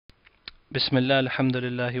Bismillah,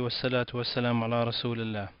 alhamdulillah, wassalatu wassalamu ala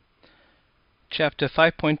rasulillah. Chapter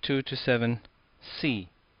 5.2 to 7 C.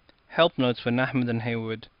 Help notes for Ahmed and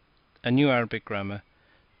Hayward, a new Arabic grammar,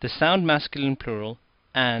 the sound masculine plural,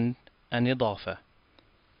 and an idaafah.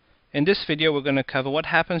 In this video we're going to cover what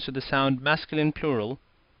happens to the sound masculine plural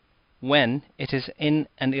when it is in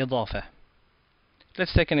an idaafah.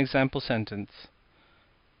 Let's take an example sentence.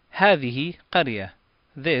 هذه قرية.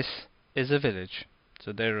 This is a village.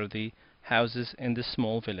 So there are the houses in this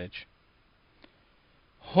small village.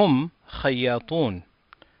 هم خياطون.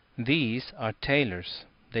 These are tailors.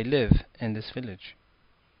 They live in this village.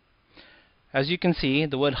 As you can see,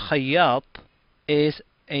 the word خياط is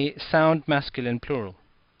a sound masculine plural.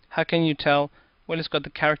 How can you tell? Well, it's got the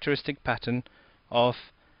characteristic pattern of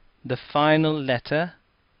the final letter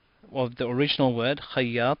of the original word,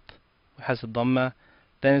 خياط, has a dhamma,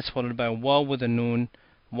 then it's followed by a waw with a noon,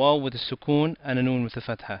 waw with a sukoon, and a noon with a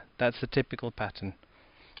fatha. That's the typical pattern.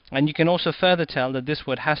 And you can also further tell that this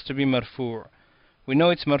word has to be marfu'. We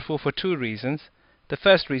know it's marfu' for two reasons. The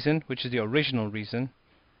first reason, which is the original reason,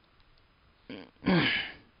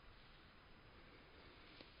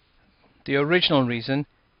 the original reason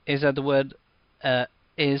is that the word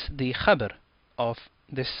is the khabar of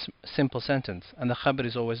this simple sentence, and the khabar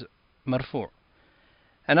is always marfu'.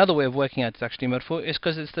 Another way of working out it's actually marfu' is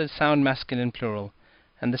because it's the sound masculine plural,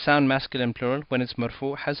 and the sound masculine plural, when it's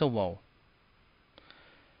marfu', has a waw.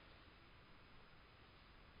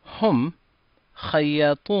 هم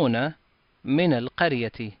خياطون من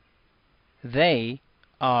القرية. They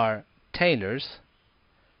are tailors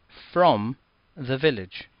from the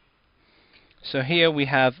village. So here we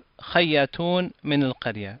have خياطون من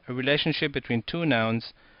القرية, a relationship between two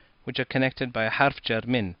nouns which are connected by a harf jar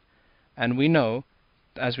min. And we know,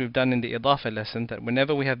 as we've done in the idaafah lesson, that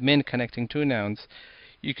whenever we have min connecting two nouns,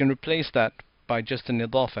 you can replace that by just an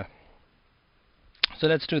idaafah. So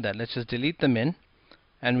let's do that. Let's just delete the min,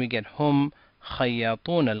 and we get hum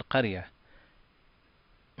خياطون القرية.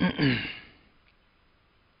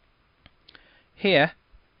 Here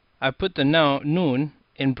I put the noon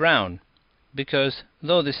in brown, because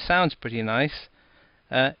though this sounds pretty nice,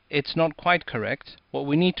 it's not quite correct. What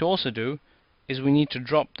we need to also do is we need to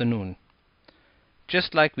drop the noon,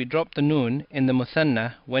 just like we dropped the noon in the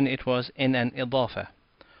muthanna when it was in an idaafah.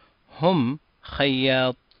 Hum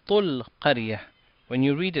خياطul القرية. When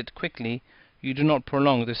you read it quickly, you do not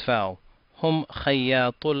prolong this vowel. Hum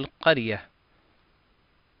خياطul القرية.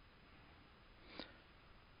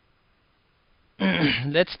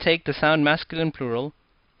 Let's take the sound masculine plural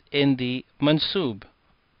in the mansub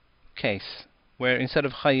case, where instead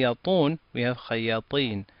of خياطون we have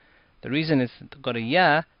خياطين. The reason it's got a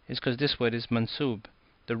ya is because this word is mansub.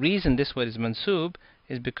 The reason this word is mansub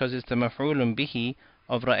is because it's the maf'ulun bihi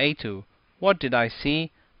of ra'aytu. What did I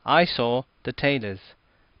see? I saw the tailors,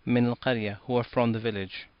 min al-qarya, who are from the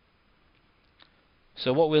village.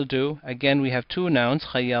 So what we'll do, again we have two nouns,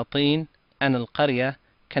 خياطين and al-qarya,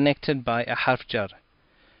 connected by a harf jar.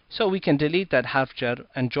 So we can delete that harf jar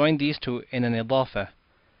and join these two in an idaafah.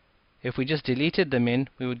 If we just deleted them in,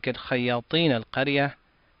 we would get خياطين al-qarya,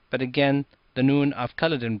 but again the noon I've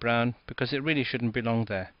colored in brown because it really shouldn't belong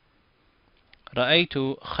there. رأيت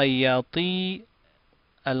خياطي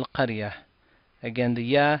القرية. Again the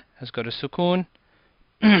ya has got a sukoon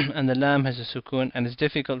and the lam has a sukoon, and it's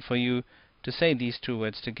difficult for you to say these two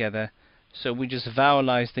words together, so we just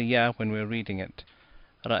vowelize the ya when we're reading it.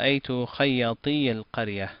 رأيت خياطي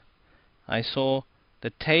القرية. I saw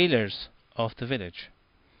the tailors of the village.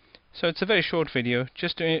 So it's a very short video,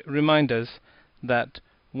 just to remind us that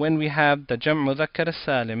when we have the jam' mudhakkar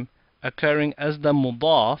as-salim occurring as the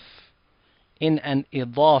mudaf in an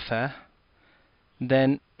idaafah,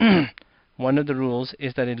 then one of the rules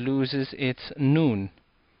is that it loses its noon,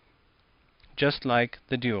 just like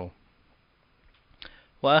the dual.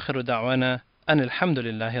 وآخر دعوانا أن الحمد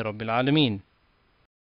لله رب العالمين.